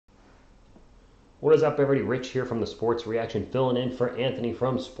What is up, everybody? Rich here from the Sports Reaction, filling in for Anthony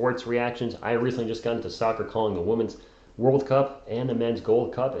from Sports Reactions. I recently just got into soccer, calling the Women's World Cup and the Men's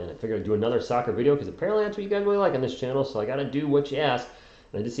Gold Cup, and I figured I'd do another soccer video because apparently that's what you guys really like on this channel, so I gotta do what you ask.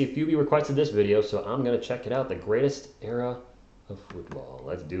 And I did see a few of you requested this video, so I'm gonna check it out. The greatest era of football.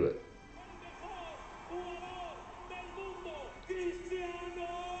 Let's do it.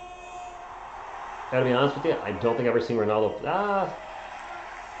 Gotta be honest with you, I don't think I've ever seen Ronaldo.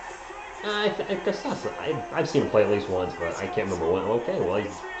 I've seen him play at least once, but I can't remember when. Okay, well,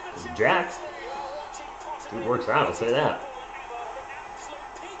 he's jacked. Dude works out, I'll say that.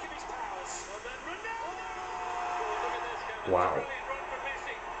 Wow.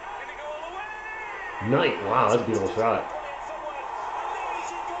 Night. Wow, that's a beautiful shot.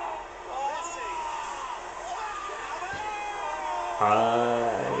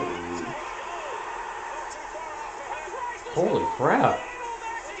 Holy crap.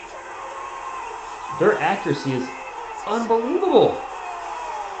 Their accuracy is unbelievable.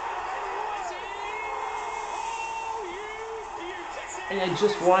 And I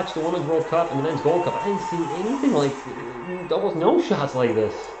just watched the Women's World Cup and the Men's Gold Cup. I didn't see anything like, almost no shots like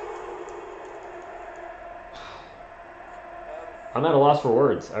this. I'm at a loss for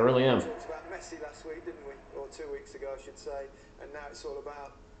words. I really am. We talked about Messi last week, didn't we? Or 2 weeks ago, I should say. And now it's all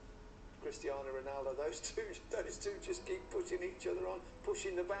about Cristiano, Ronaldo. Those two just keep pushing each other on,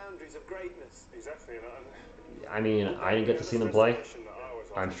 pushing the boundaries of greatness. Exactly. I mean, I didn't get to see them play.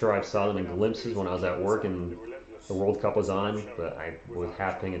 I'm sure I saw them in glimpses when I was at work and the World Cup was on, but I was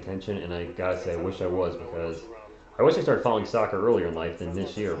half paying attention, and I gotta say, I wish I was, because I wish I started following soccer earlier in life than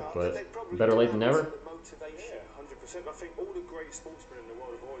this year, but better late than never. Yeah, 100%. I think all the great sportsmen in the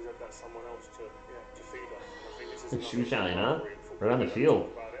world have always had that someone else to feed us. I think this is Shoe shine, huh? Right on the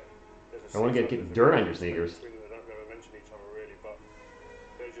field. I want to get dirt on your sneakers. They don't ever mention each other really, but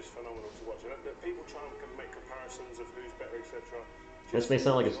they're just phenomenal to watch. And people try and make comparisons of who's better, etc. This may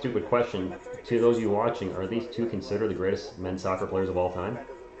sound like a stupid question. To those of you watching, are these two considered the greatest men's soccer players of all time?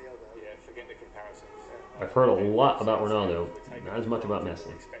 Yeah, forget the comparisons. I've heard a lot about Ronaldo, not as much about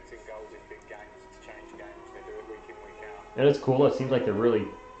Messi. Expecting goals in big games to change games. They do it week in, week out. And it's cool. It seems like they're really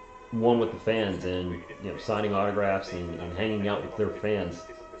one with the fans, and signing autographs and hanging out with their fans.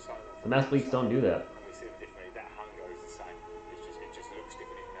 The mass leagues don't do that. And we see them differently. That hunger is the same. It just looks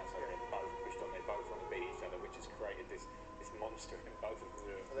different from outside. They're both pushed on. They both want to beat each other, which has created this monster in both of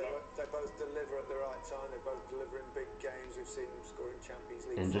them. They both deliver at the right time. They both deliver in big games. We've seen them score in Champions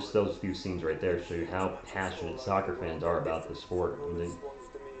League. And just those few scenes right there show you how passionate soccer fans are about this sport. I mean, One's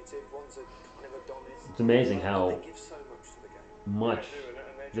diminutive, one's a kind of Adonis. it's amazing how They give so much to the game. much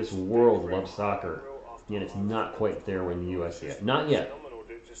this world loves soccer, yet it's not quite there in the US yet. Not yet.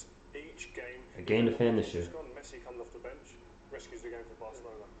 A game to fan this year. Messi comes off the bench, rescues the game for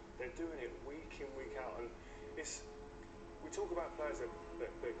Barcelona. They're doing it week in, week out, and we talk about players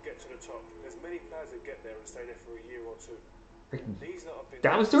that get to the top. There's many players that get there and stay there for a year or two. These that have been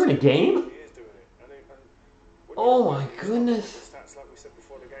That was during a game? years doing it. Oh my goodness. The stats, like we said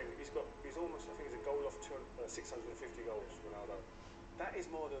before the game, he's almost, I think he's a goal off 650 goals, Ronaldo. That is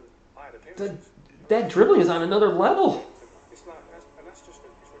more than I had appearances. That dribbling is on another level. It's like, and that's just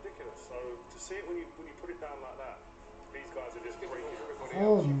it's ridiculous. So to see it when you put it down like that, these guys are just breaking everybody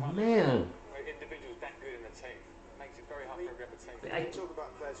Oh else. man. Individuals that good in the team makes it very hard for every other team. Talk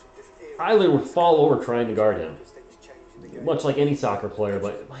about players from different eras. I literally would fall over trying to guard him. Because things change in the game. Much like any soccer player,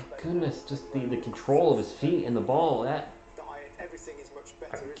 but my goodness, just the control of his feet and the ball, that Diet, everything is much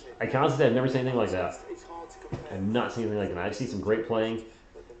better, isn't it? I can honestly say I've never seen anything like that. It's hard to compare. I've not seen anything like that. I've seen some great playing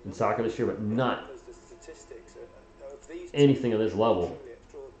in soccer this year, but not Because the statistics of these anything of this level.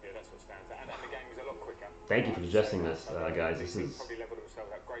 Yeah, that's what stands out. And the game is a lot quicker. Thank you for suggesting this, guys. This is Probably level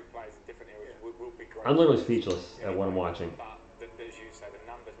themselves out. Great players in different areas will be great. I'm literally speechless at what I'm watching. But as you say, the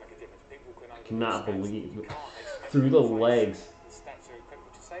numbers make a difference. People can Cannot believe through the legs. Stats are incredible.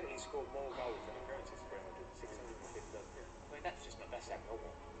 To say that he scored more goals than appearances for 650. I mean, that's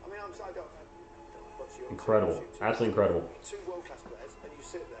abnormal. I mean, I don't what's your Incredible, absolutely incredible. Two world-class players, and you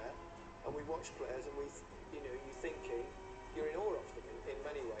sit there, and we watch players, and you're thinking, you're in awe of them in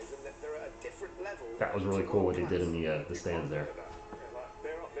many ways, and that they're at a different level. That was really cool what they did in the stands there.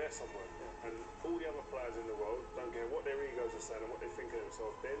 They're up there somewhere, and all the other players in the world don't care what their egos are saying and what they think of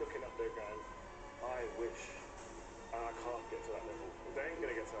themselves. They're looking up there going, I wish I can't get to that level. They ain't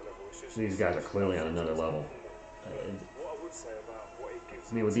gonna get to that level. It's just These guys are clearly on another level. what I would say about what it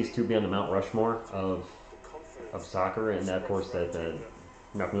gives. I mean, would these two be on the Mount Rushmore of The confidence soccer? And that, of course, that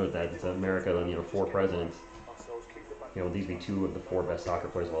not familiar with that. It's America, then 4 presidents. ourselves keep the back. Would these be 2 of the 4 best soccer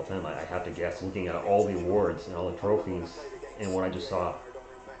players of all time? I have to guess, looking at all the awards and all the trophies and what I just saw.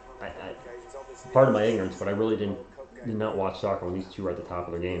 part of my ignorance, but I really did not watch soccer when these two were at the top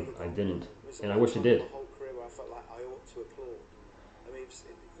of their game. I didn't, and I wish I did. My whole career where I felt like I ought to applaud. I mean,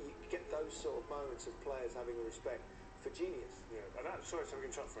 you get those sort of moments of players having a respect for genius. Yeah, and that, sorry to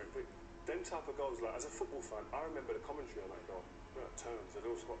interrupt for it, but them type of goals, like as a football fan, I remember the commentary on that goal. That turns, the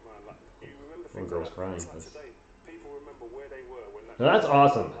little spot man, like you remember things girls like crying. It's like today, people remember where they were when that. Now that's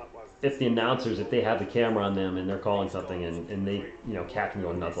awesome. If the announcers, if they have the camera on them and they're calling something and they, catch me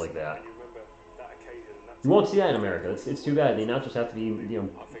going nuts like that. You won't see that in America. It's too bad. The announcers have to be,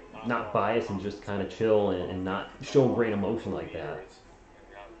 not biased and just kind of chill and not show great emotion like that.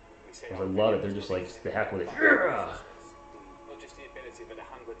 I love it. They're just like, the heck with it. Yeah! Not just the ability, but the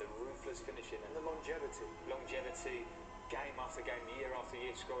hunger, the ruthless finishing, and the longevity, game after game, year after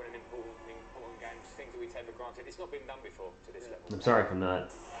year, scoring in important games, things that we take for granted. It's not been done before to this level. I'm sorry if I'm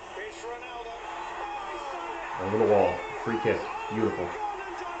not. Here's Ronaldo. Over the wall. Free kick. Beautiful.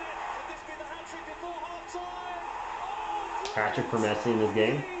 Hat-trick for Messi in this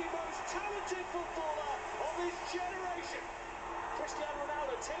game. Most talented footballer of his generation. Cristiano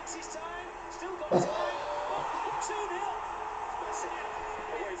Ronaldo takes his time, still got time. 2-0. Messi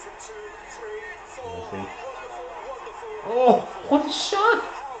away from 2, 3, 4. Wonderful. Oh, what a shot!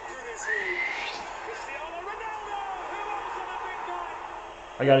 How good is he? Cristiano Ronaldo, who else on a big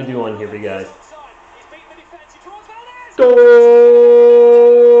night? I gotta do one here for you guys. He's beaten the defense. He draws Valdez. Goal!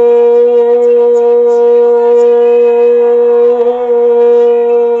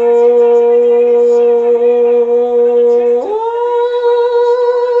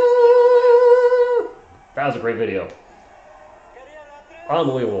 That was a great video.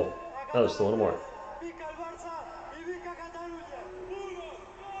 Unbelievable. That was still a little more.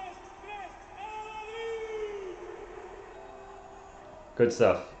 Good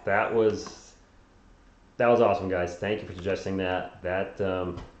stuff. That was awesome, guys. Thank you for suggesting that.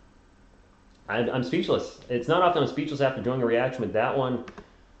 I'm speechless. It's not often I'm speechless after doing a reaction, but that one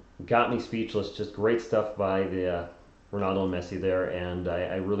got me speechless. Just great stuff by the Ronaldo and Messi there, and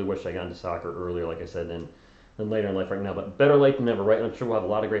I really wish I got into soccer earlier, like I said, than later in life right now. But better late than never, right? And I'm sure we'll have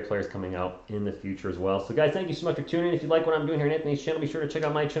a lot of great players coming out in the future as well. So, guys, thank you so much for tuning in. If you like what I'm doing here on Anthony's channel, be sure to check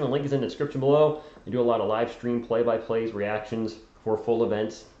out my channel. Link is in the description below. I do a lot of live stream play-by-plays, reactions for full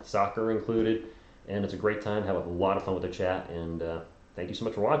events, soccer included, and it's a great time. Have a lot of fun with the chat, and thank you so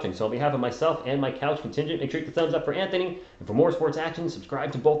much for watching. So on behalf of myself and my couch contingent, make sure you hit the thumbs up for Anthony. And for more sports action,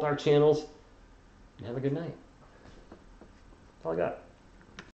 subscribe to both our channels. And have a good night. That's all I got.